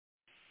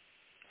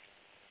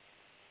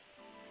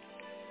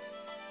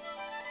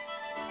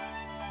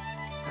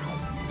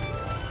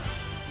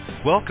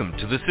Welcome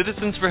to the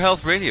Citizens for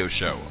Health radio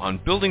show on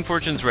Building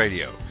Fortunes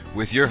Radio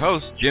with your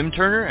hosts Jim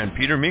Turner and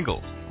Peter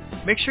Mingils.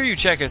 Make sure you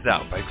check us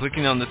out by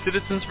clicking on the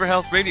Citizens for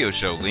Health radio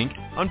show link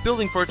on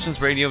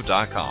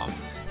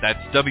buildingfortunesradio.com. That's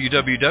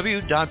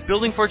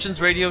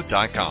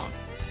www.buildingfortunesradio.com.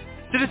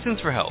 Citizens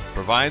for Health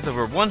provides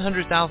over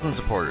 100,000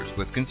 supporters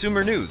with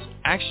consumer news,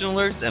 action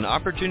alerts, and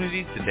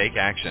opportunities to take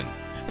action.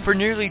 For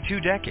nearly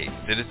 2 decades,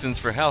 Citizens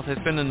for Health has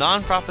been a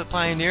nonprofit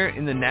pioneer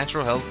in the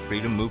natural health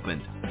freedom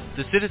movement.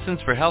 The Citizens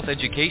for Health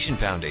Education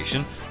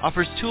Foundation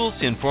offers tools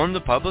to inform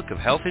the public of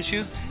health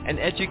issues and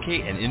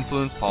educate and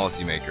influence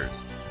policymakers.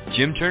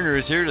 Jim Turner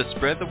is here to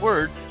spread the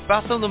word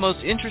about some of the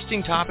most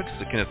interesting topics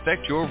that can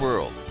affect your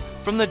world,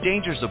 from the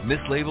dangers of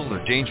mislabeled or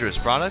dangerous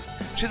products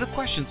to the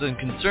questions and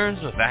concerns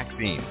of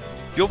vaccines.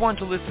 You'll want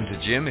to listen to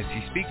Jim as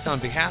he speaks on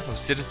behalf of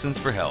Citizens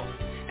for Health.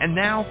 And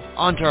now,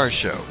 on to our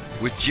show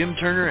with Jim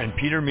Turner and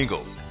Peter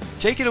Mingils.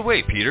 Take it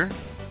away, Peter.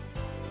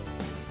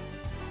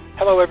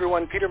 Hello,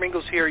 everyone. Peter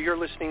Mingils here. You're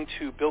listening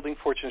to Building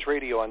Fortunes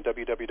Radio on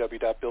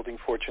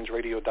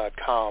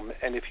www.buildingfortunesradio.com.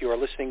 And if you are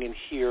listening in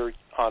here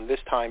on this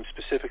time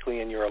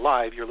specifically and you're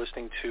alive, you're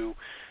listening to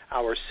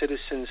our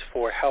Citizens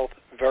for Health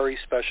very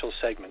special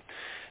segment.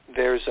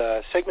 There's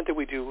a segment that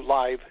we do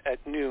live at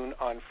noon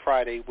on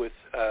Friday with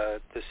the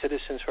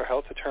Citizens for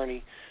Health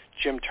attorney,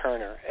 Jim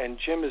Turner. And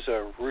Jim is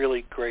a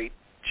really great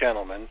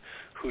gentleman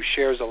who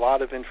shares a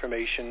lot of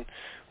information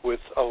with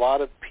a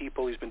lot of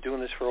people. He's been doing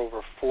this for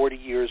over 40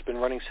 years, been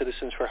running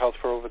Citizens for Health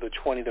for over the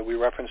 20 that we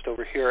referenced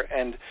over here,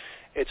 and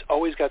it's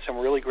always got some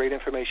really great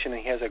information,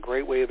 and he has a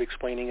great way of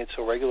explaining it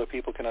so regular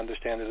people can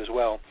understand it as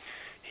well.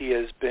 He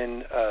has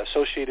been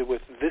associated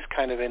with this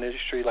kind of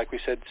industry, like we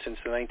said, since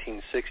the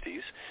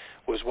 1960s,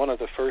 was one of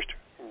the first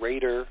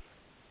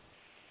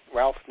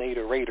Ralph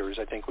Nader Raiders,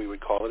 I think we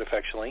would call it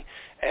affectionately,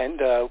 and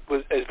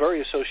is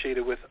very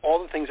associated with all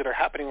the things that are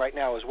happening right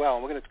now as well.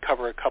 And we're going to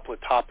cover a couple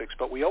of topics,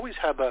 but we always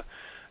have a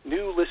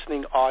new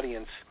listening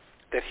audience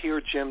that hear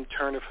Jim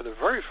Turner for the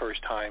very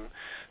first time.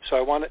 So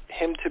I want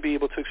him to be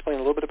able to explain a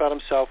little bit about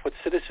himself, what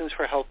Citizens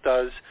for Health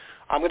does.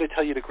 I'm going to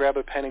tell you to grab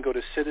a pen and go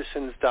to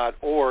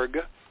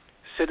citizens.org,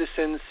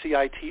 citizens,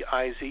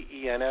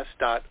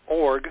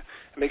 CITIZENS.org,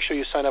 and make sure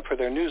you sign up for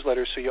their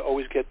newsletter so you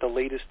always get the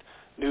latest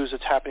news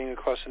that's happening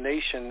across the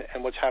nation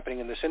and what's happening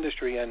in this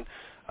industry. And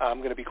I'm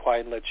going to be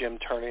quiet and let Jim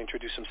Turner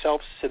introduce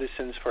himself,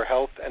 Citizens for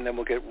Health, and then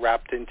we'll get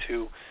wrapped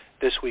into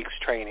this week's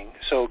training.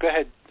 So go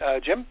ahead,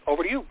 Jim,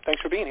 over to you.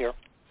 Thanks for being here.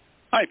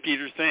 Hi,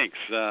 Peter. Thanks.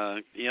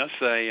 Yes,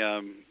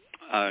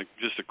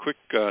 just a quick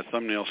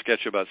thumbnail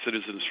sketch about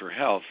Citizens for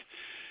Health.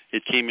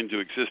 It came into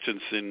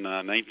existence in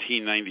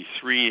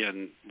 1993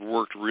 and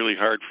worked really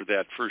hard for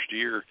that first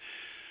year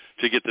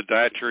to get the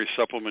Dietary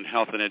Supplement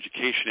Health and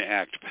Education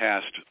Act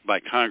passed by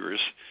Congress.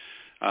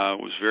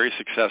 It was very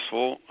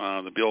successful.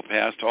 The bill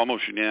passed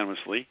almost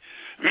unanimously,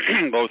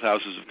 both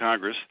houses of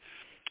Congress,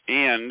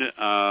 and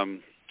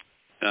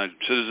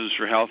Citizens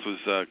for Health was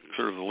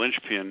sort of the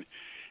linchpin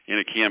in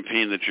a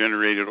campaign that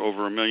generated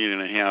over 1.5 million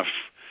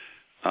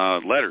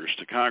letters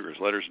to Congress,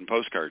 letters and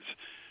postcards.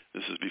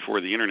 This is before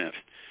the Internet.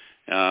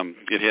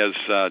 It has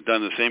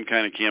done the same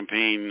kind of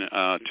campaign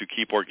to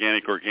keep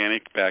organic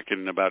back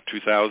in about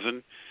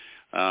 2000,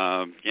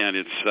 and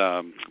it's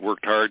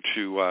worked hard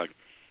to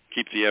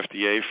keep the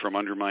FDA from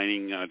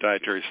undermining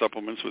dietary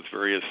supplements with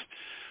various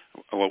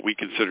what we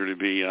consider to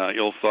be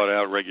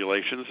ill-thought-out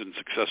regulations, and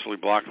successfully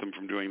blocked them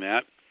from doing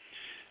that.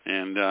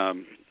 And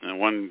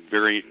one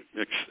very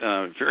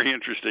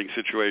interesting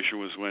situation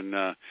was when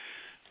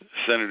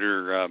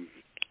Senator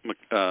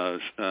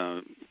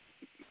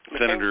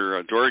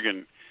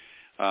Dorgan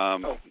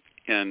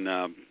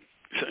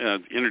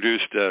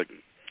introduced a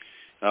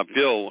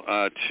bill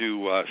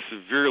to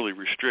severely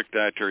restrict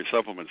dietary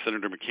supplements.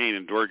 Senator McCain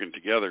and Dorgan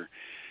together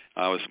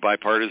was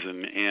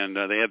bipartisan, and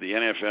they had the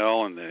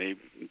NFL and the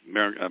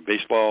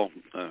baseball,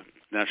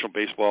 National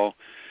Baseball,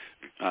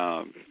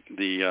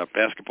 the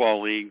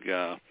basketball league,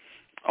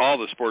 all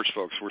the sports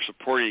folks were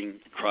supporting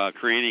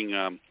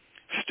creating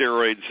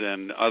steroids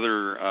and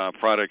other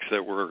products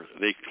that were,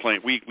 they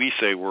claim, we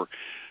say were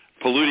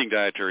polluting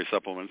dietary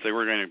supplements. They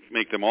were going to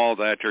make them all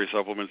dietary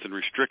supplements and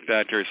restrict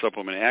dietary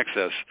supplement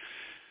access.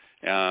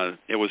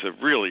 It was a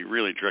really,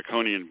 really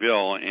draconian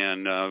bill,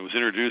 and it was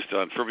introduced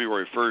on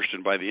February 1st,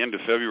 and by the end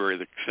of February,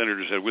 the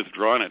senators had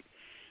withdrawn it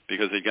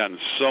because they'd gotten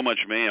so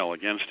much mail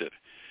against it.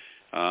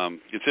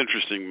 It's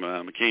interesting,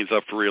 McCain's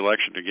up for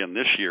re-election again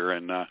this year,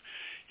 and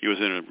he was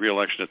in a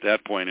re-election at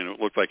that point, and it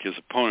looked like his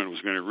opponent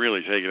was going to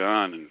really take it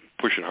on and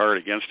push it hard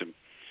against him.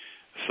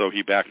 So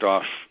he backed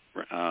off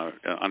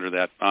under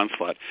that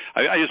onslaught.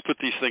 I just put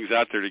these things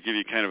out there to give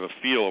you kind of a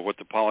feel of what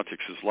the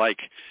politics is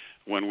like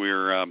when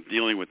we're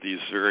dealing with these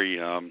very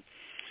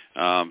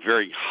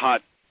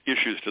hot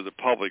issues to the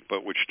public,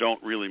 but which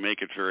don't really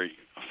make it very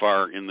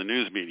far in the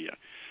news media.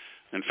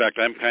 In fact,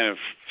 I'm kind of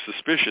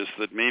suspicious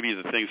that maybe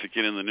the things that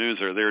get in the news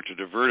are there to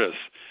divert us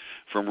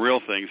from real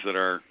things that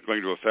are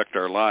going to affect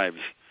our lives.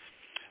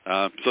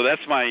 So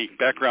that's my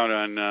background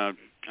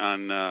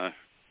on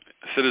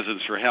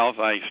Citizens for Health.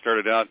 I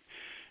started out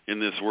in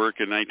this work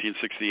in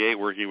 1968,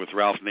 working with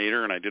Ralph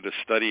Nader, and I did a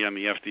study on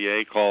the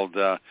FDA called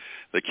The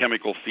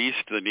Chemical Feast,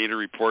 the Nader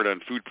Report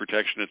on Food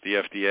Protection at the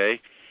FDA,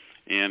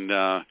 and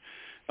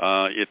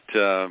it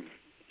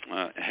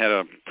had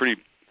a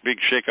pretty big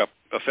shake-up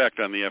effect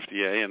on the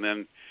FDA, and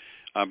then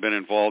I've been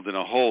involved in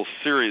a whole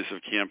series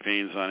of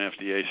campaigns on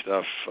FDA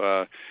stuff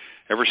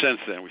ever since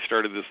then. We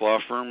started this law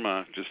firm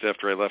just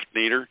after I left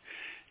Nader,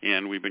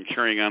 and we've been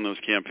carrying on those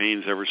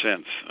campaigns ever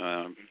since.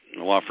 The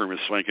law firm is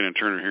Swanken &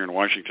 Turner here in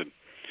Washington.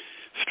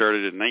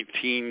 Started in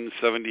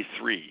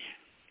 1973.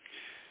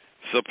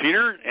 So,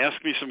 Peter,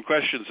 ask me some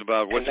questions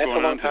about what's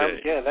going on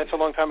today. Yeah, that's a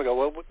long time ago.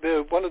 Well,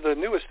 one of the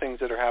newest things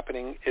that are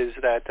happening is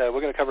that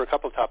we're going to cover a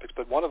couple of topics,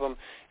 but one of them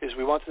is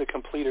we wanted to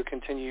complete or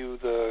continue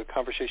the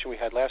conversation we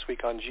had last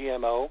week on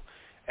GMO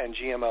and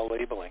GMO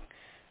labeling.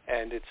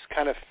 And it's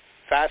kind of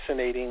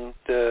fascinating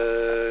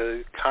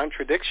the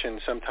contradiction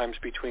sometimes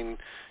between,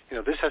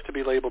 this has to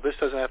be labeled, this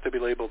doesn't have to be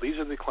labeled, these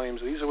are the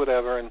claims, these are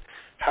whatever, and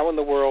how in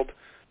the world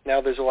now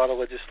there's a lot of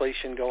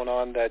legislation going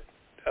on that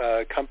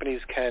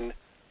companies can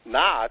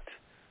not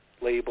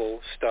label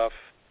stuff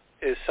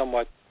is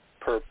somewhat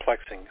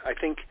perplexing. I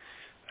think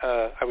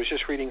I was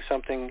just reading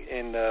something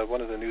in one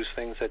of the news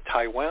things that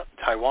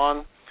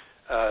Taiwan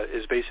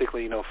is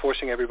basically,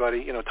 forcing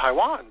everybody,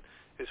 Taiwan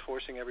is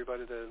forcing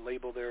everybody to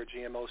label their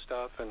GMO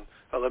stuff and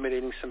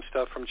eliminating some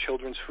stuff from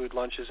children's food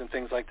lunches and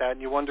things like that.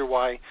 And you wonder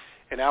why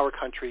in our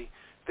country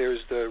there's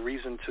the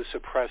reason to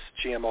suppress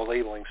GMO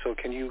labeling. So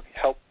can you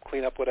help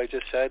clean up what I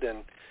just said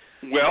and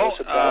tell us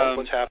about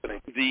what's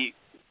happening? The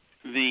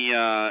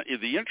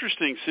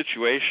interesting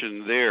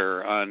situation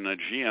there on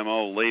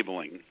GMO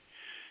labeling,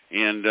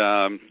 and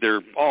there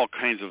are all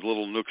kinds of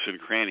little nooks and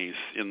crannies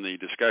in the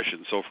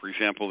discussion. So, for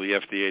example, the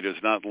FDA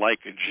does not like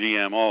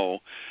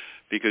GMO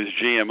because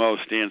GMO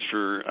stands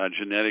for a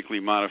genetically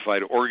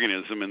modified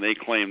organism, and they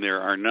claim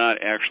there are not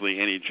actually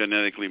any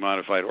genetically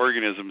modified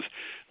organisms.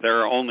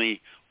 There are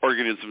only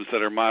organisms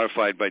that are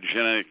modified by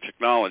genetic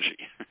technology.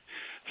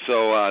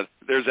 So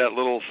there's that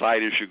little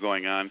side issue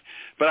going on.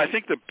 But I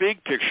think the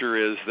big picture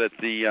is that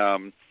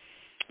the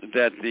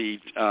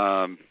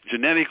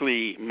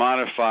genetically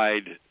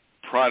modified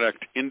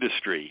product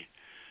industry,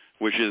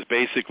 which is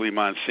basically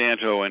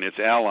Monsanto and its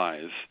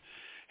allies,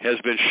 has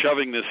been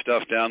shoving this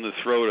stuff down the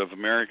throat of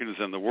Americans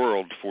and the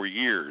world for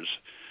years,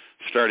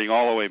 starting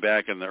all the way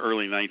back in the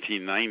early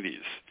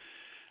 1990s.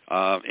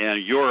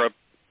 And Europe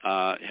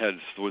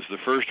was the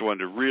first one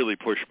to really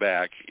push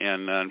back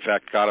and, in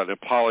fact, got an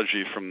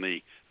apology from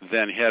the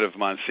then head of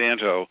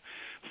Monsanto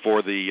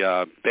for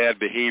the bad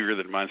behavior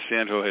that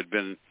Monsanto had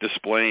been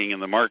displaying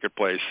in the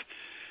marketplace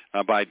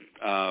by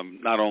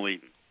not only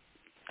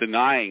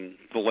denying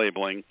the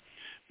labeling,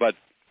 but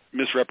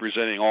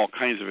misrepresenting all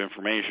kinds of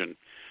information.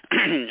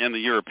 And the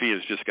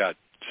Europeans just got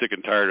sick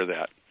and tired of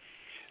that.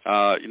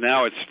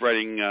 Now it's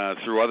spreading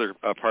through other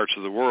parts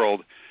of the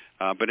world.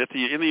 But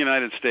in the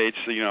United States,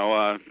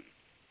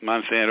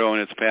 Monsanto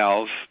and its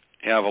pals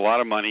have a lot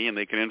of money and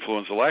they can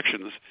influence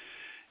elections,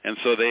 and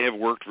so they have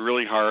worked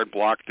really hard,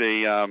 blocked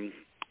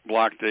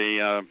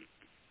a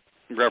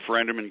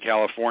referendum in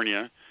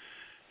California,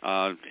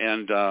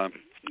 and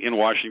in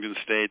Washington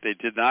State they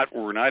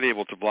were not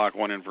able to block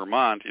one in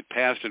Vermont. It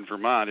passed in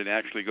Vermont and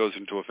actually goes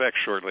into effect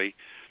shortly.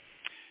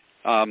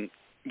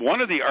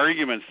 One of the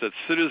arguments that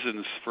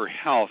Citizens for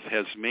Health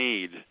has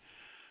made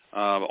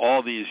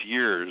all these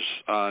years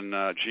on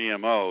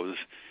GMOs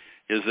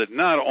is that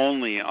not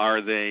only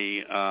are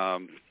they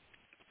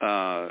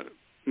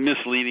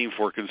misleading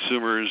for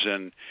consumers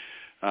and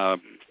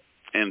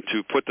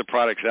to put the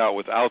products out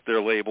without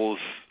their labels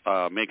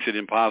makes it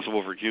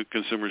impossible for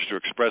consumers to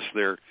express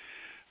their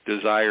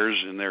desires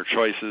and their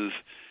choices,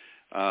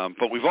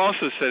 but we've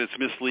also said it's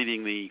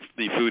misleading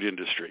the food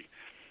industry.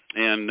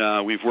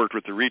 And we've worked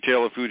with the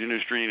retail food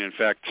industry, and in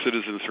fact,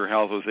 Citizens for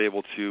Health was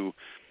able to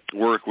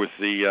work with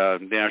the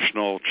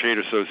National Trade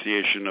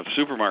Association of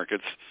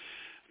Supermarkets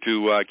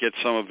to get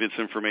some of its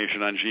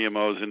information on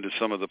GMOs into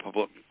some of the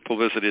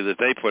publicity that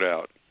they put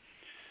out.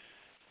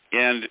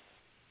 And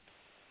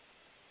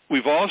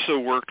we've also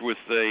worked with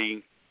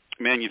the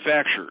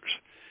manufacturers,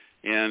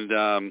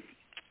 and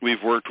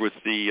we've worked with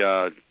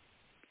the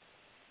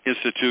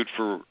Institute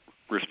for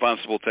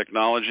Responsible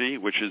Technology,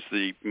 which is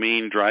the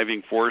main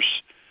driving force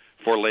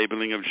for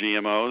labeling of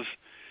GMOs.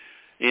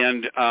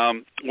 And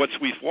what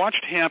we've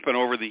watched happen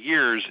over the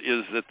years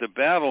is that the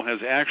battle has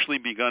actually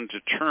begun to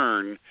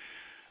turn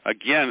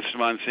against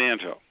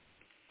Monsanto.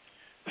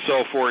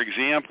 So, for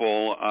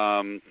example,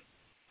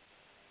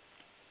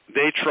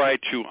 they tried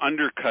to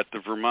undercut the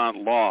Vermont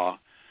law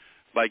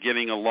by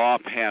getting a law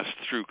passed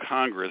through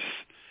Congress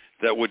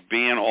that would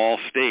ban all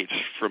states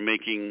from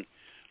making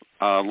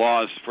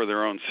laws for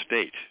their own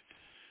state.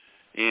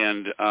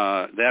 And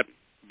that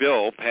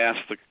bill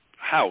passed the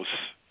House,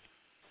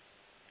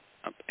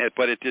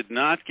 but it did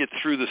not get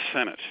through the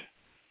Senate.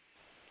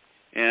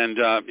 And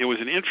it was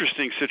an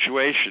interesting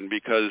situation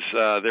because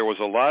there was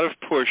a lot of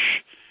push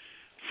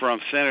from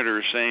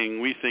senators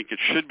saying, we think it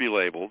should be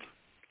labeled.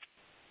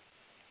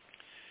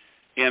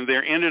 And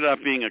there ended up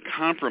being a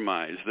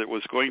compromise that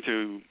was going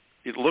to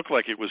it looked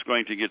like it was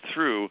going to get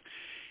through,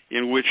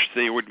 in which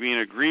they would be in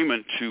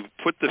agreement to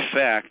put the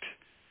fact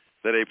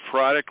that a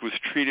product was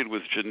treated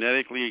with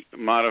genetically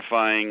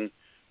modifying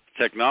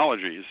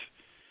technologies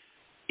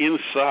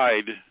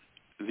inside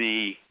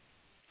the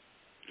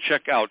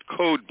checkout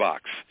code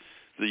box,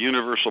 the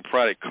universal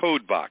product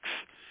code box.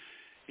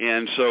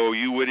 And so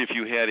you would, if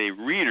you had a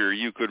reader,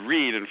 you could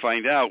read and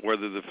find out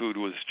whether the food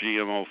was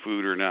GMO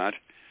food or not.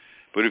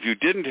 But if you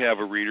didn't have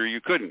a reader, you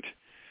couldn't.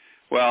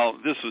 Well,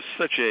 this was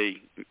such a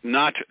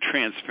not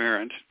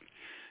transparent,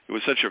 it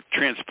was such a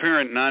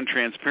transparent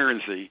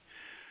non-transparency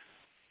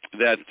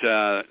that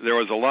there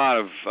was a lot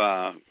of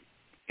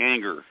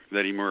anger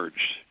that emerged.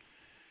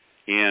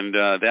 And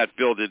that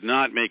bill did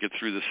not make it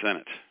through the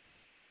Senate.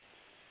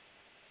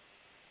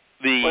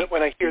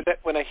 When I hear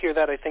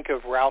that, I think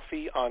of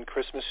Ralphie on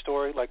Christmas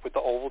Story, like with the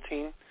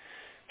Ovaltine,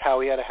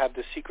 how he had to have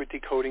the secret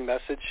decoding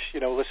message,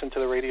 listen to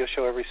the radio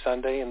show every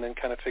Sunday and then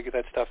kind of figure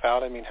that stuff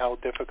out. I mean, how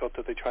difficult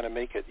are they trying to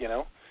make it,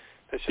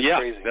 That's just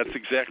crazy. Yeah,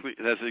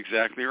 that's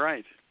exactly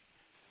right.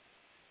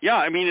 Yeah,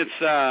 I mean,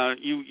 it's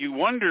you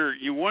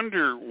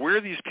wonder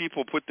where these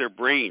people put their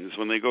brains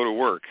when they go to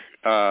work.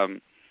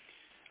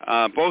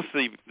 Both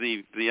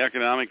the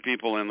economic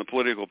people and the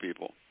political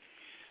people.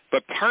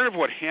 But part of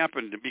what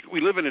happened,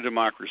 we live in a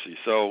democracy,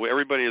 so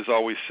everybody has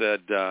always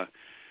said, Churchill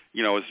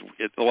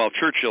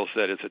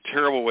said, it's a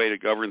terrible way to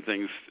govern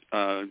things.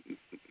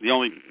 The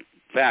only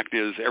fact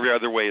is every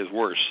other way is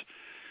worse.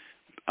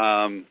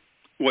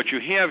 What you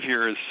have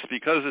here is,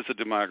 because it's a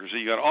democracy,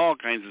 you got all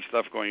kinds of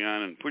stuff going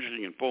on and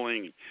pushing and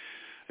pulling, and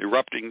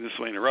erupting this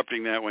way and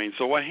erupting that way. And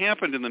so what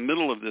happened in the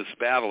middle of this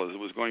battle as it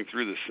was going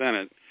through the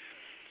Senate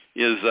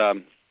is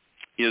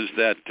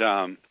that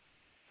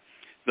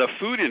the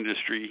food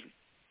industry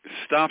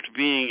stopped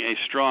being a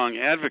strong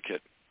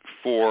advocate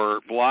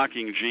for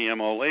blocking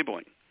GMO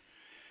labeling,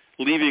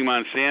 leaving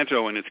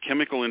Monsanto and its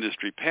chemical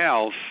industry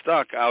pals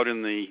stuck out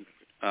in the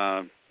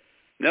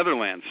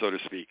Netherlands, so to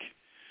speak.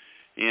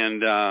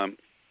 And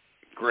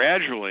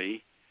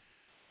gradually,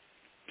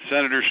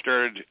 senators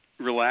started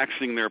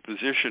relaxing their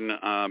position,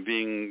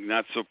 being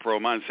not so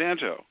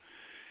pro-Monsanto.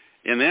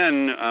 And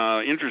then,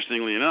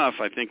 interestingly enough,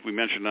 I think we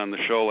mentioned on the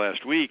show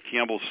last week,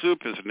 Campbell's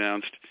Soup has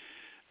announced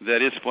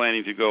that it's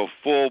planning to go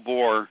full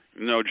bore,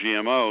 no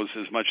GMOs,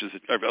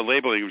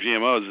 labeling of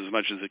GMOs as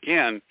much as it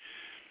can,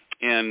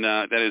 and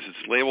that is,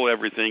 it's label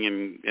everything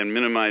and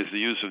minimize the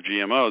use of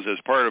GMOs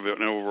as part of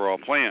an overall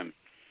plan.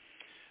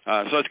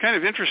 So it's kind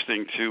of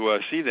interesting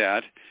to see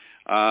that.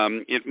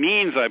 It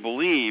means, I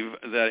believe,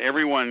 that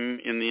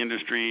everyone in the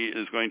industry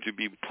is going to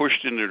be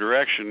pushed in the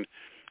direction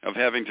of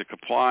having to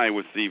comply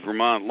with the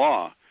Vermont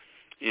law.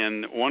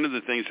 And one of the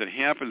things that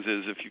happens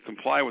is, if you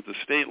comply with the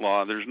state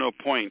law, there's no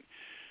point,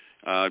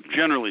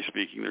 generally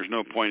speaking, there's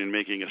no point in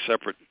making a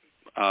separate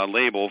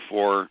label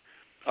for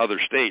other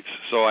states.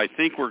 So I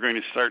think we're going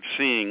to start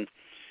seeing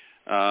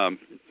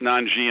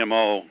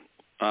non-GMO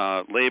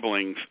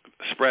labeling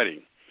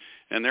spreading.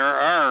 And there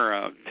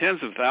are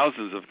tens of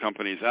thousands of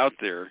companies out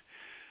there,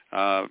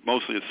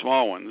 mostly the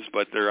small ones,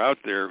 but they're out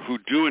there who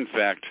do, in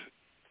fact,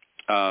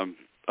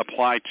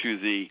 apply to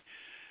the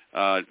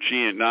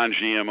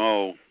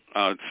non-GMO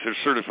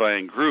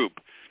certifying group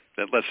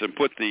that lets them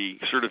put the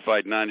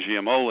certified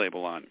non-GMO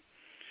label on.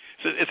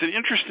 So it's an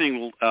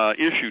interesting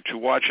issue to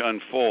watch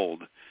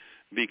unfold,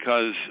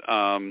 because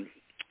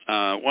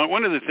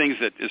one of the things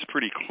that is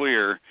pretty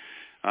clear,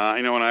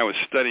 I know when I was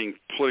studying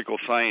political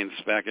science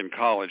back in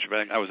college,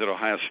 I was at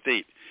Ohio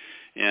State,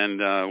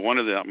 and one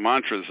of the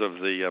mantras of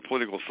the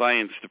political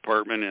science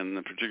department,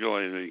 and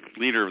particularly the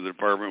leader of the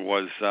department,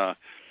 was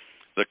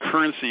the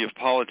currency of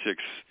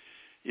politics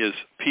is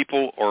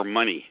people or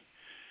money.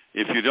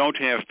 If you don't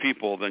have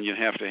people, then you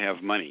have to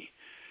have money.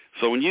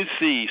 So when you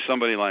see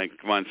somebody like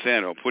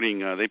Monsanto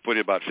they put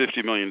about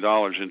 $50 million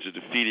into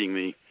defeating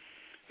the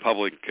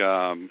public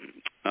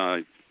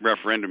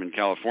referendum in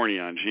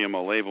California on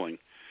GMO labeling,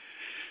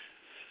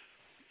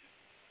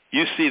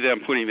 you see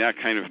them putting that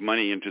kind of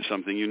money into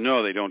something,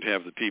 they don't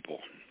have the people.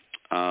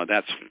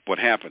 That's what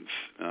happens.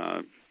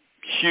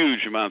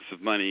 Huge amounts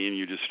of money, and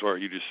you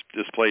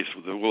displace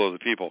with the will of the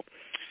people.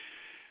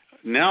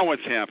 Now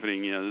what's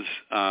happening is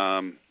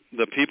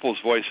the people's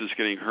voice is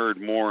getting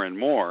heard more and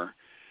more,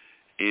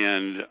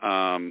 and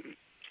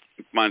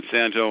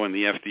Monsanto and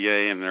the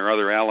FDA and their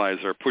other allies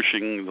are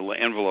pushing the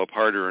envelope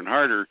harder and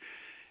harder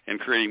and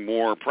creating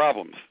more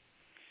problems.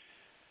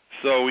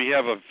 So we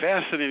have a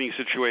fascinating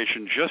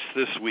situation just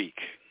this week.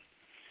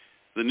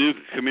 The new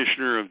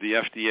commissioner of the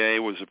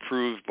FDA was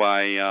approved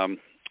by a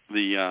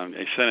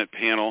Senate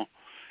panel,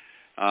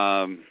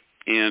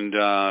 and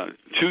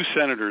two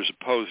senators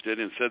opposed it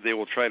and said they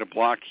will try to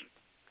block.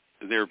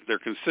 They're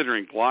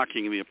considering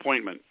blocking the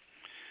appointment.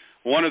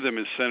 One of them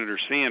is Senator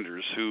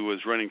Sanders, who is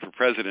running for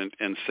president,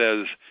 and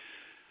says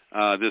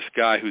this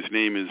guy, whose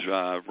name is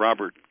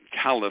Robert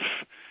Califf,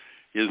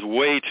 is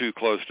way too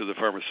close to the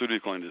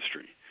pharmaceutical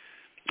industry.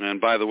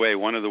 And by the way,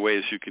 one of the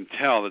ways you can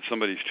tell that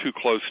somebody's too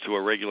close to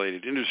a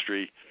regulated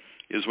industry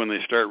is when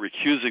they start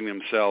recusing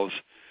themselves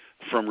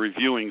from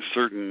reviewing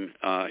certain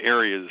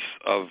areas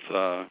of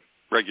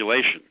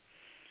regulation.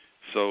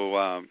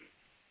 So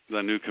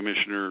the new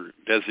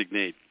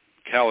commissioner-designate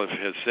Califf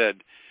has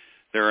said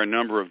there are a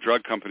number of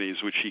drug companies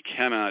which he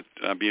cannot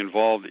be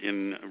involved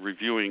in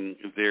reviewing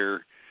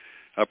their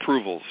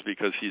approvals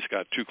because he's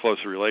got too close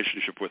a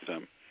relationship with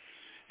them.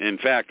 In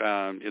fact,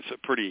 it's a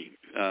pretty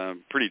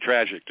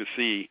tragic to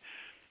see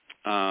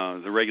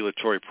the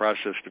regulatory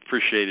process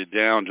depreciated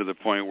down to the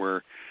point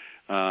where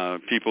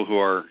people who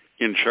are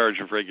in charge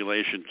of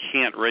regulation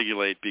can't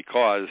regulate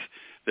because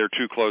they're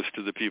too close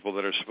to the people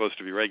that are supposed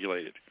to be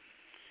regulated.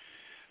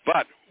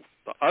 But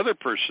the other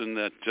person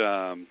that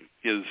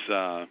is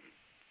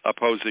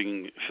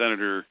opposing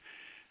Senator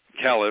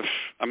Califf,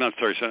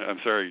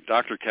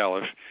 Dr.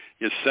 Califf,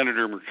 is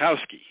Senator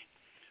Murkowski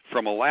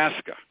from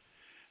Alaska,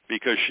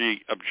 because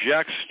she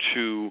objects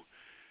to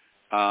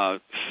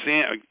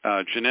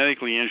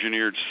genetically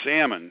engineered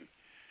salmon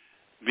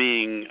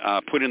being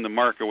put in the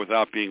market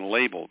without being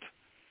labeled.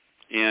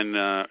 And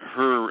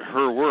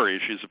her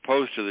worry, she's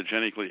opposed to the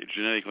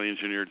genetically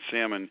engineered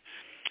salmon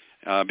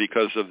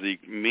because of the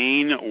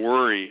main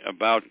worry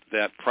about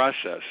that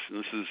process.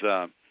 And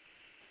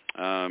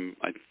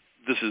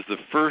this is the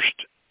first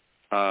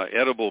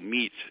edible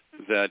meat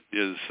that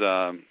is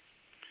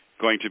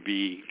going to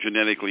be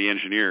genetically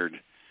engineered,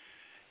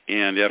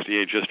 and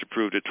FDA just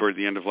approved it toward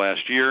the end of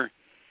last year.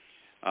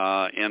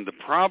 And the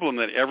problem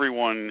that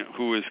everyone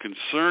who is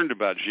concerned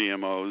about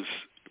GMOs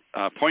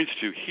points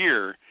to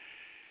here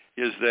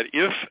is that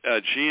if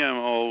a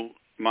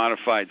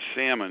GMO-modified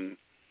salmon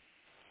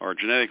or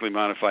genetically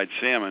modified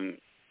salmon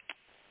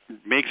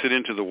makes it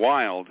into the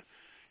wild,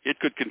 it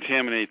could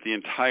contaminate the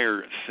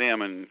entire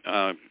salmon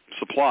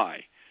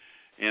supply,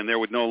 and there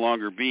would no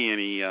longer be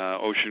any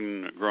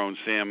ocean-grown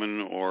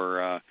salmon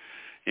or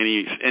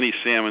any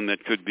salmon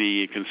that could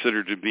be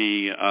considered to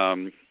be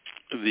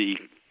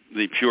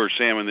the pure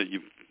salmon that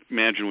you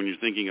imagine when you're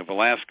thinking of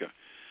Alaska.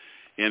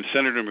 And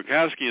Senator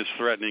Murkowski is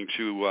threatening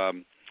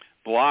to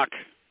block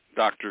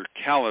Dr.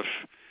 Califf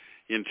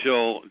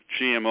until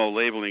GMO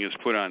labeling is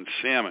put on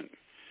salmon.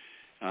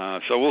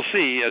 So we'll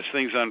see as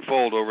things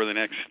unfold over the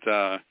next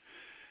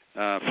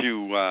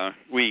few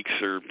weeks,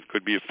 or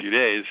could be a few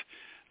days,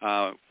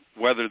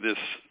 whether this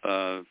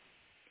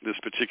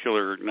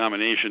particular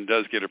nomination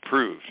does get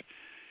approved.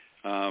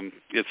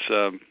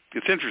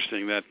 It's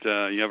interesting that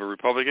you have a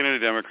Republican and a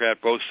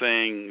Democrat both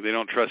saying they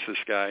don't trust this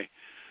guy,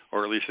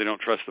 or at least they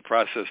don't trust the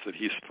process that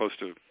he's supposed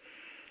to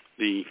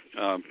be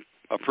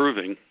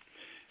approving.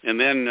 And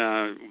then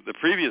the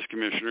previous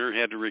commissioner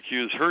had to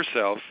recuse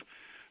herself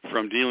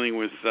from dealing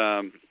with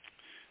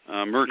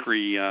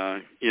mercury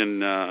in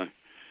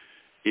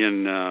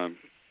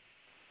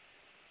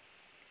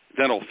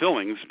dental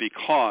fillings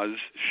because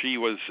she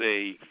was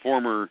a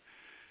former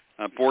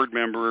board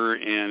member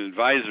and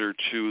advisor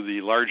to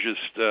the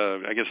largest,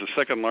 the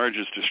second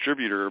largest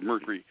distributor of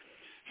mercury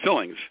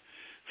fillings.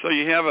 So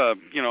you have a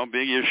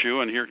big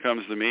issue, and here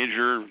comes the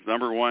major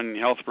number one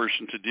health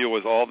person to deal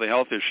with all the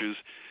health issues,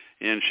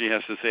 and she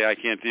has to say, I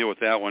can't deal with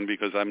that one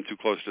because I'm too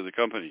close to the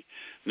company.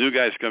 New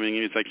guys coming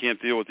in, I can't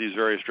deal with these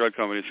various drug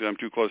companies because I'm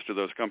too close to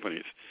those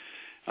companies.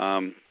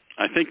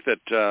 I think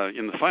that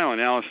in the final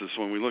analysis,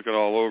 when we look at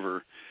all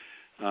over,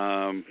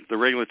 the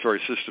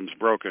regulatory system's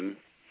broken,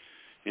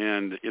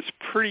 and it's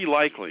pretty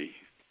likely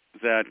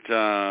that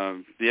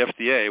the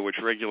FDA, which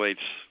regulates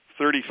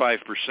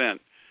 35%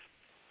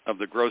 of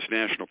the gross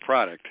national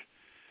product,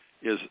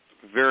 is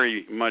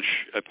very much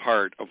a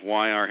part of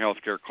why our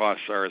healthcare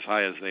costs are as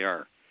high as they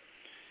are.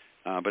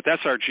 But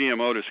that's our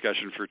GMO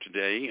discussion for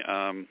today.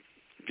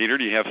 Peter,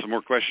 do you have some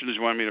more questions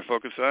you want me to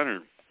focus on?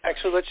 Or?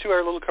 Actually, let's do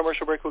our little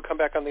commercial break. We'll come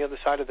back on the other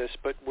side of this,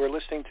 but we're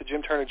listening to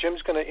Jim Turner.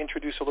 Jim's going to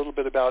introduce a little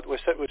bit about, we're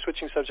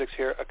switching subjects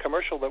here, a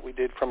commercial that we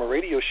did from a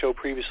radio show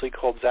previously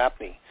called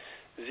Zapne,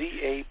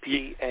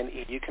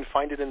 Z-A-P-N-E. You can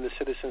find it in the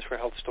Citizens for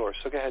Health store.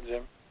 So go ahead,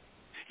 Jim.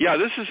 Yeah,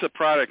 this is a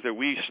product that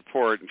we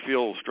support and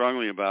feel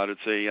strongly about.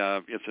 It's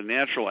a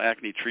natural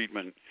acne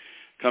treatment.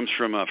 It comes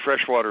from a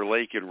freshwater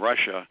lake in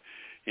Russia,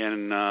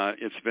 and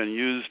it's been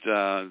used,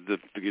 the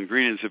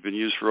ingredients have been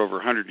used for over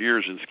 100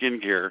 years in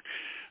skincare.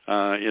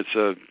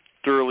 It's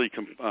thoroughly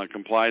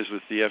complies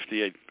with the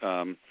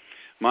FDA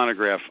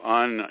monograph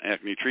on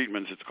acne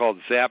treatments. It's called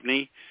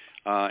Zapne,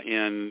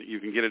 and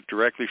you can get it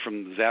directly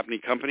from the Zapne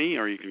company,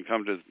 or you can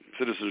come to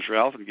Citizens for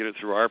Health and get it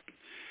through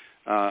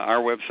our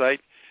website.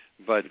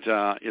 But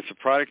it's a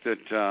product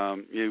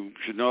that you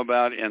should know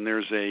about, and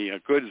there's a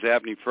good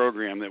Zapne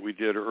program that we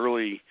did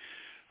early.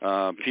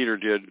 Peter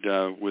did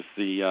with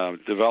the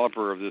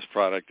developer of this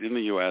product in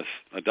the U.S.,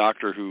 a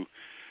doctor who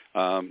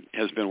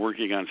has been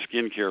working on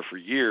skincare for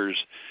years.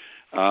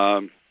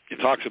 It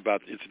talks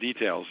about its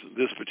details.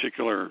 This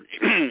particular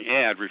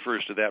ad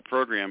refers to that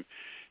program,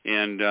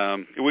 and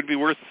it would be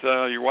worth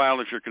your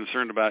while if you're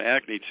concerned about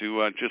acne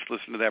to just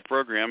listen to that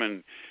program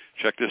and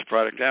check this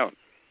product out.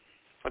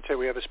 I'd say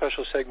we have a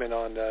special segment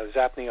on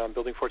Zapne on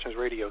Building Fortunes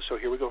Radio. So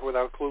here we go with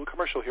our little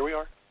commercial. Here we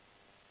are.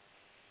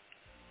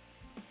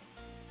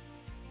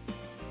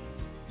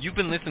 You've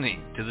been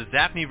listening to the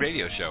Zapne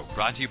Radio Show,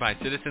 brought to you by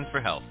Citizens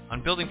for Health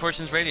on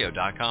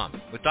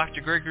BuildingFortunesRadio.com with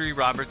Dr. Gregory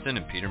Robertson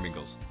and Peter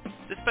Mingils.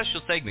 This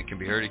special segment can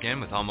be heard again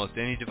with almost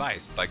any device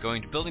by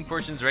going to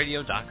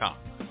buildingfortunesradio.com.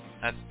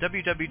 That's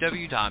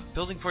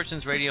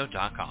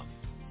www.buildingfortunesradio.com.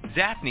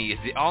 Zapne is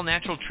the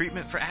all-natural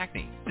treatment for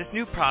acne. This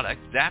new product,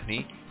 Zapne,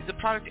 is a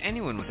product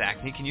anyone with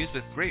acne can use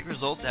with great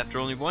results after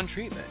only one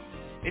treatment.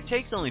 It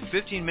takes only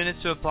 15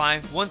 minutes to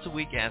apply once a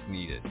week as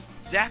needed.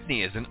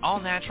 Zapne is an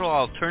all-natural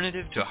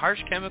alternative to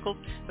harsh chemicals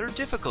that are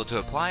difficult to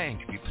apply and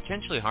can be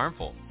potentially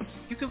harmful.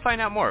 You can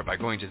find out more by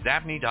going to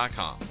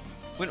zapne.com.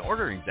 When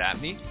ordering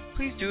Zapne,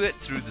 please do it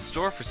through the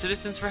Store for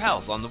Citizens for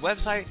Health on the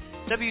website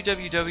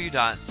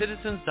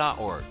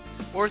www.citizens.org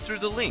or through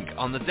the link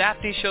on the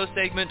Zapne Show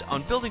segment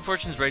on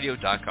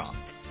buildingfortunesradio.com.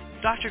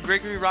 Dr.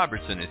 Gregory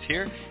Robertson is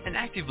here and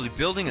actively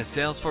building a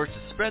sales force to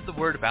spread the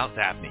word about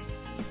Zapne.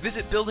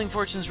 Visit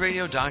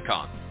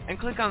buildingfortunesradio.com and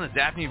click on the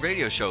Zapne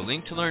Radio Show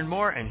link to learn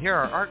more and hear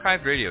our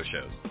archived radio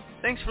shows.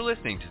 Thanks for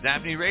listening to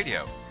Zapne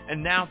Radio.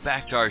 And now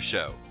back to our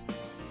show.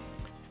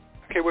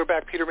 Okay, we're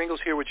back. Peter Mingils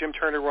here with Jim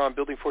Turner. We're on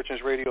Building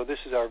Fortunes Radio. This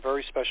is our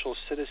very special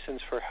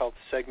Citizens for Health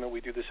segment.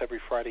 We do this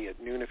every Friday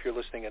at noon if you're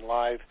listening in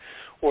live.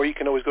 Or you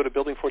can always go to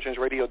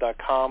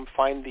buildingfortunesradio.com,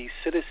 find the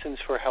Citizens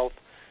for Health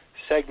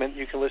segment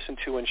you can listen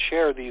to and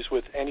share these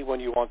with anyone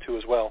you want to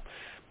as well.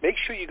 Make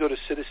sure you go to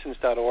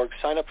citizens.org,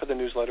 sign up for the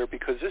newsletter,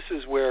 because this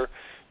is where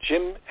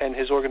Jim and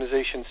his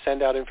organization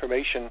send out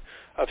information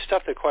of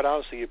stuff that, quite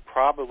honestly, you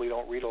probably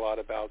don't read a lot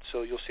about.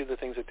 So you'll see the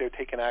things that they're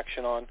taking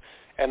action on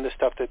and the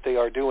stuff that they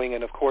are doing.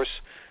 And, of course,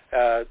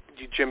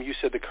 Jim, you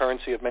said the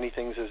currency of many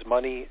things is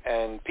money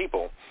and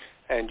people.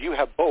 And you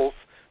have both,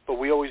 but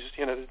we always,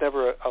 there's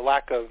never a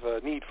lack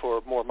of need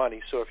for more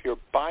money. So if you're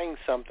buying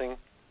something,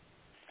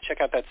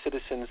 check out that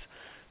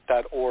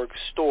citizens.org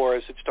store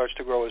as it starts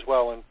to grow as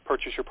well, and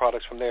purchase your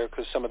products from there,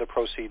 because some of the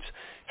proceeds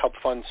help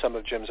fund some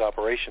of Jim's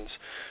operations.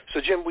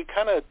 So, Jim, we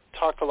kind of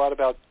talked a lot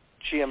about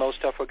GMO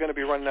stuff. We're going to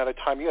be running out of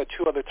time. You had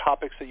two other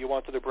topics that you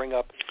wanted to bring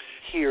up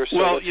here. So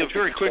well,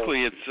 very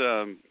quickly, it's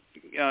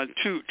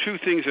two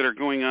things that are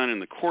going on in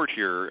the court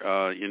here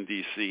in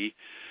D.C.,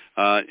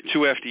 two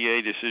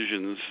FDA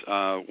decisions.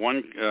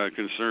 One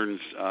concerns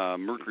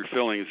mercury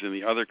fillings, and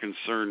the other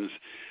concerns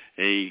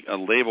a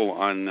label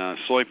on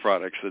soy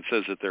products that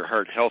says that they're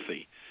heart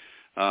healthy.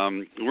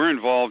 We're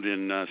involved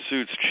in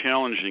suits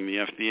challenging the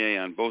FDA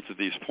on both of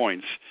these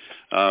points,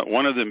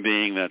 one of them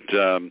being that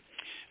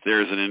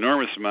there's an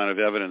enormous amount of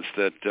evidence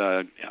that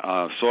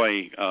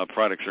soy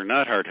products are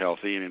not heart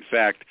healthy, and in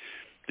fact,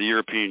 the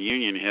European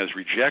Union has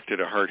rejected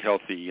a heart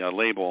healthy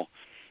label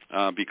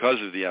because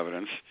of the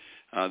evidence.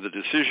 The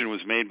decision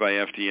was made by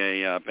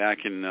FDA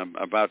back in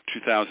about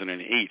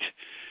 2008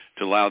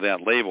 to allow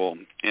that label,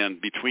 and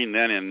between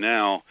then and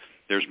now,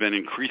 there's been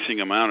increasing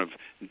amount of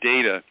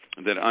data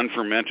that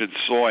unfermented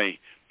soy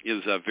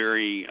is a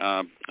very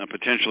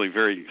potentially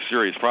very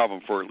serious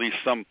problem for at least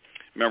some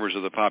members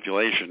of the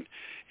population.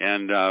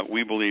 And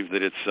we believe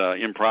that it's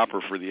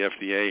improper for the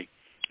FDA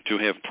to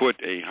have put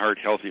a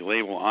heart-healthy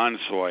label on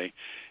soy,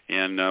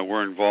 and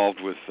we're involved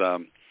with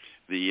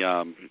we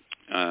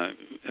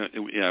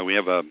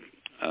have a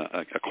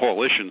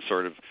coalition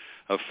sort of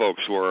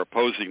folks who are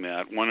opposing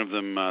that. One of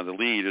them, the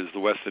lead, is the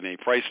Weston A.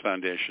 Price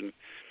Foundation,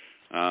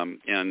 and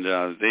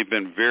they've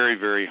been very,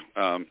 very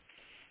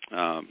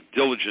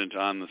diligent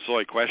on the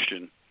soy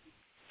question,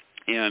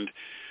 and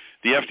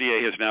the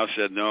FDA has now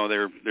said no,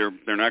 they're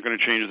not going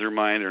to change their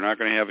mind. They're not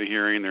going to have a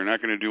hearing. They're not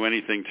going to do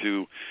anything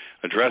to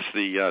address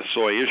the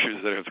soy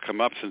issues that have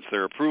come up since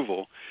their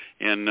approval.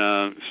 And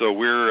so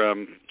we're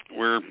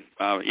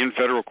in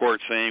federal court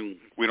saying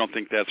we don't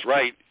think that's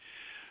right,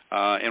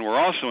 and we're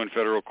also in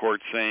federal court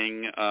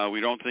saying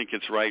we don't think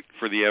it's right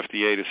for the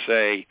FDA to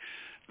say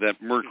that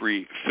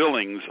mercury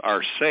fillings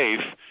are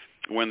safe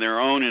when their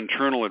own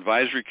internal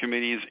advisory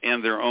committees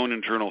and their own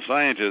internal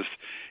scientists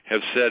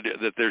have said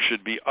that there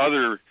should be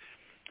other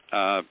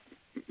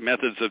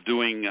methods of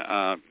doing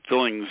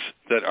fillings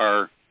that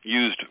are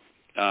used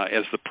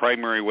as the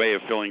primary way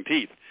of filling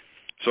teeth.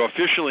 So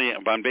officially,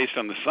 based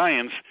on the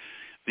science,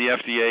 the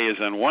FDA is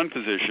on one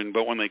position,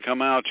 but when they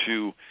come out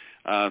to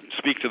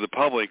speak to the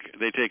public,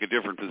 they take a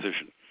different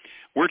position.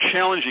 We're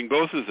challenging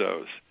both of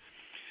those.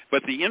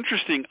 But the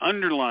interesting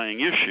underlying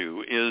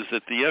issue is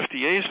that the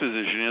FDA's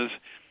position is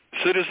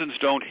citizens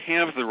don't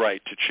have the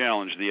right to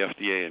challenge the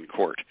FDA in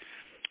court.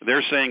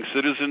 They're saying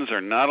citizens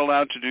are not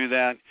allowed to do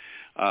that,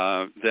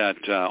 that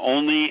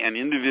only an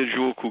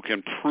individual who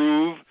can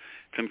prove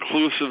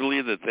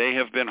conclusively that they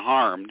have been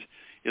harmed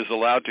is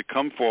allowed to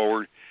come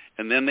forward,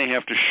 and then they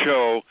have to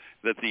show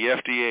that the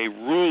FDA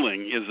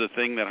ruling is the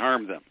thing that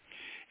harmed them.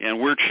 And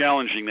we're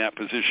challenging that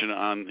position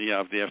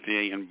of the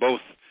FDA in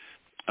both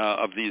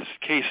of these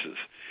cases.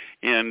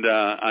 And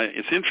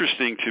it's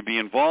interesting to be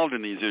involved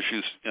in these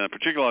issues,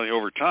 particularly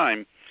over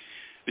time,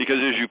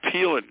 because as you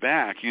peel it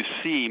back, you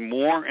see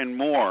more and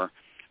more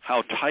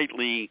how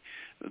tightly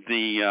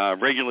the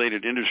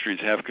regulated industries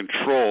have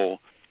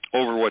control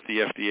over what the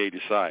FDA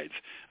decides.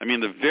 I mean,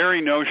 the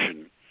very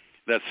notion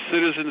that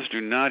citizens do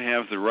not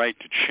have the right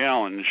to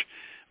challenge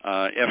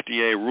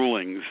FDA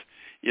rulings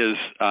is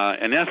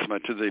anathema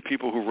to the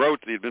people who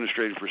wrote the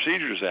Administrative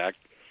Procedures Act,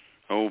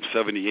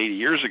 70, 80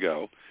 years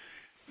ago.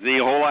 the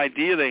whole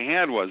idea they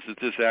had was that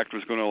this act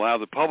was going to allow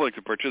the public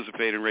to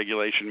participate in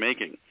regulation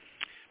making.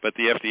 But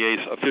the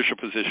FDA's official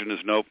position is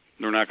nope,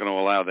 they're not going to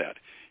allow that.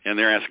 And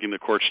they're asking the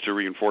courts to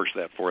reinforce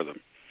that for them.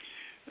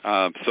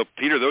 So,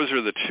 Peter, those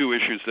are the two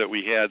issues that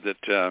we had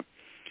that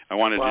I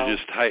wanted to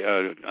just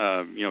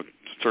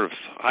sort of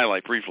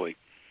highlight briefly.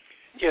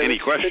 Yeah, any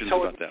questions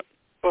about that?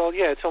 Well,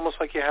 yeah, it's almost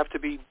like you have to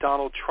be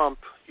Donald Trump,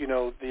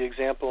 the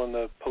example in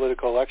the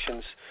political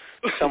elections,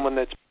 someone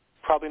that's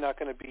probably not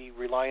going to be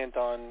reliant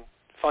on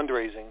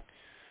fundraising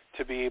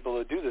to be able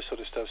to do this sort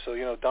of stuff.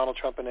 So, Donald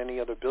Trump and any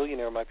other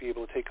billionaire might be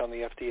able to take on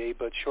the FDA,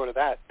 but short of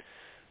that,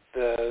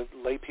 the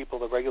lay people,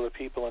 the regular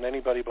people, and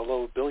anybody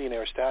below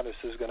billionaire status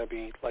is going to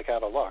be like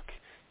out of luck.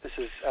 This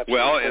is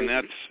absolutely and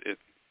that's it.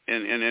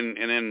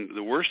 And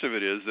the worst of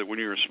it is that when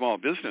you're a small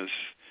business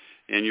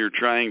and you're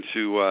trying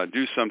to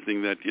do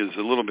something that is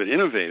a little bit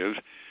innovative,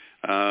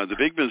 the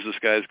big business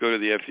guys go to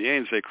the FDA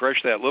and say,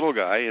 crush that little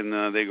guy,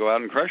 and they go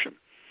out and crush him.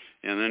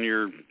 And then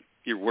you're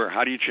where?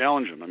 How do you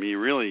challenge them? I mean,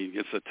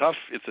 it's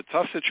a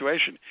tough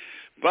situation,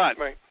 but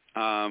right.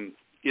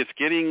 It's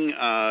getting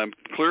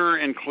clearer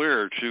and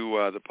clearer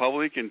to the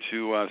public and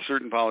to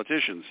certain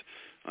politicians.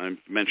 I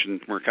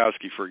mentioned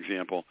Murkowski, for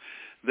example,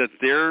 that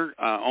their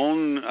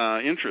own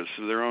interests,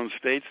 their own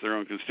states, their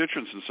own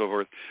constituents, and so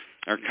forth,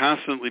 are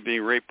constantly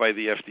being raped by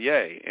the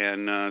FDA,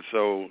 and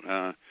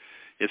so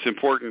it's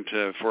important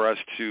for us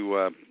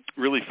to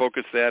really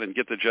focus that and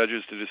get the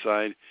judges to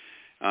decide.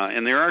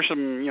 And there are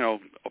some,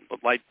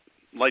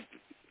 light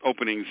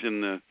openings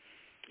in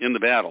the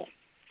battle.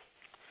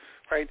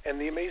 Right,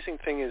 and the amazing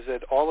thing is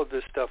that all of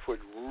this stuff would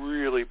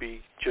really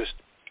be just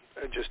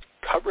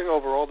covering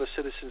over all the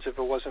citizens if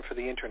it wasn't for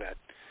the Internet.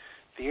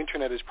 The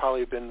Internet has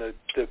probably been the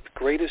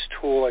greatest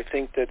tool, I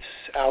think, that's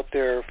out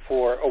there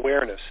for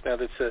awareness. Now,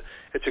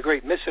 it's a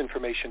great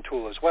misinformation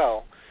tool as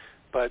well,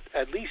 but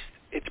at least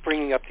it's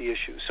bringing up the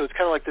issues. So it's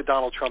kind of like the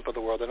Donald Trump of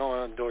the world. I don't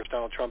want to endorse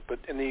Donald Trump, but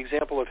in the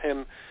example of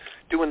him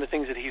doing the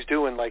things that he's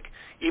doing, like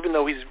even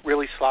though he's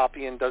really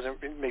sloppy and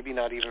maybe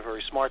not even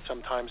very smart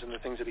sometimes in the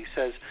things that he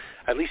says,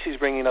 at least he's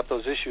bringing up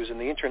those issues, and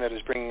the Internet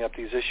is bringing up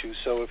these issues.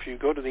 So if you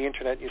go to the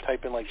Internet and you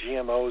type in like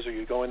GMOS, or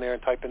you go in there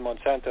and type in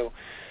Monsanto,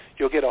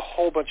 you'll get a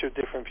whole bunch of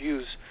different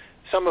views.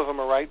 Some of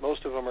them are right,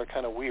 most of them are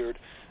kind of weird.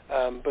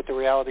 But the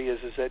reality is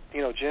that,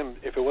 Jim,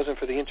 if it wasn't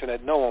for the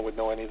Internet, no one would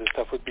know any of this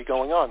stuff would be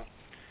going on.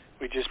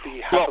 We'd just be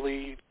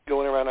happily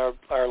going around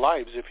our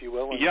lives, if you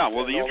will.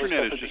 The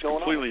Internet is just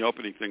completely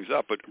opening things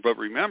up. But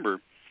remember,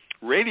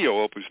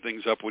 radio opens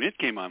things up when it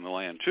came on the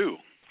land too,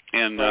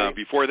 and right.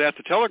 Before that,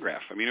 the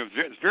telegraph. I mean,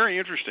 it's very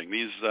interesting.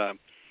 These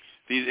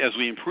as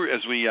we improve,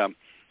 as we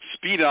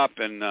speed up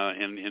and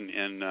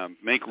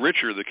make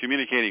richer the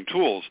communicating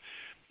tools,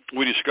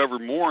 we discover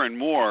more and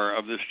more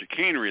of this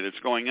chicanery that's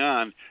going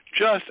on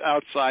just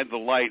outside the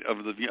light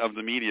of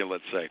the media,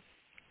 let's say.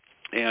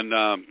 And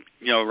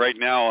right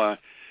now.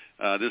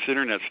 This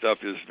Internet stuff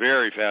is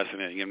very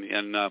fascinating,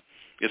 and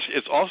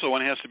it's also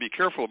one has to be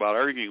careful about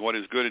arguing what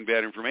is good and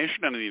bad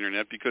information on the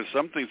Internet, because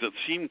some things that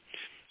seem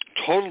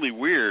totally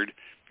weird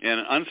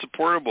and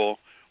unsupportable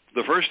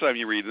the first time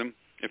you read them,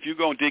 if you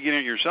go and dig in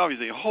it yourself, you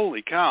think,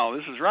 holy cow,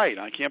 this is right.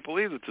 I can't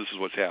believe that this is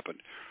what's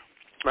happened.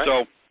 Right.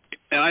 So,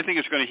 and I think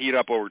it's going to heat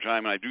up over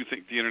time, and I do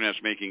think the Internet's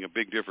making a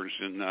big difference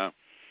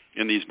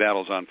in these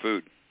battles on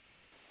food.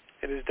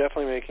 It is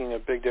definitely making a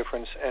big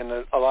difference and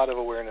a lot of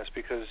awareness,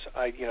 because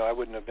I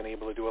wouldn't have been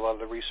able to do a lot of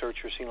the research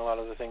or seen a lot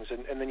of the things,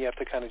 and then you have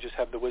to kind of just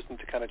have the wisdom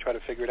to kind of try to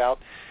figure it out.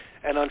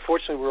 And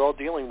unfortunately, we're all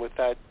dealing with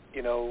that,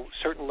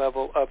 certain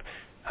level of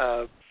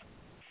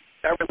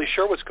not really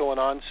sure what's going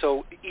on.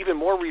 So even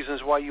more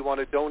reasons why you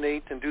want to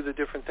donate and do the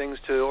different things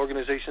to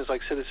organizations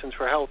like Citizens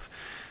for Health,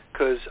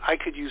 because I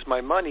could use my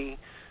money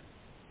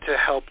to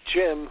help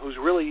Jim, who's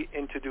really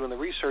into doing the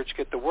research,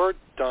 get the word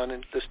done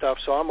and the stuff.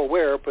 So I'm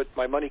aware, but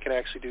my money can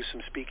actually do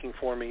some speaking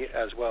for me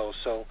as well.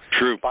 So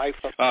true. By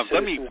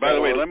the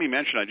way, let me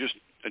mention. It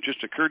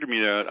just occurred to me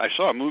that I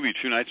saw a movie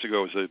 2 nights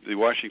ago. It was the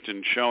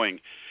Washington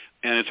showing,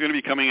 and it's going to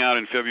be coming out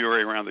in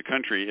February around the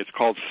country. It's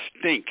called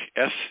Stink,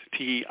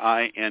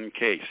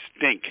 S-T-I-N-K,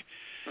 Stink.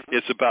 Mm-hmm.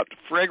 It's about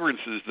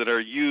fragrances that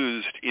are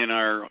used in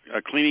our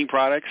cleaning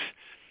products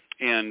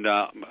and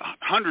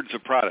hundreds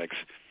of products.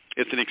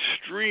 It's an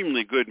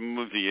extremely good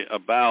movie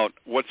about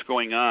what's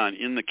going on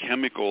in the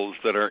chemicals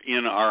that are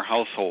in our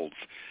households.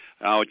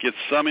 It gets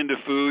some into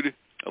food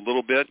a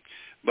little bit,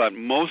 but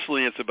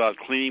mostly it's about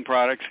cleaning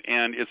products,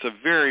 and it's a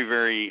very,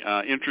 very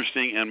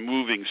interesting and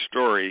moving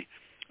story.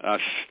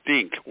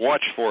 Stink.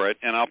 Watch for it,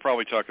 and I'll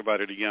probably talk about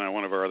it again on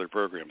one of our other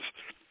programs.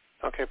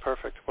 Okay,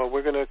 perfect. Well,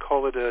 we're going to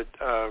call it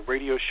a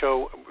radio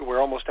show.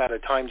 We're almost out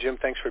of time. Jim,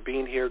 thanks for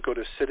being here. Go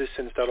to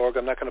citizens.org.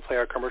 I'm not going to play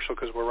our commercial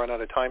because we'll run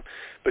out of time.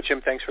 But,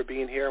 Jim, thanks for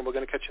being here, and we're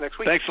going to catch you next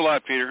week. Thanks a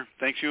lot, Peter.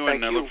 Thank you,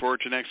 and I look forward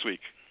to next week.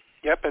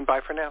 Yep, and bye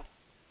for now.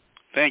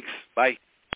 Thanks. Bye.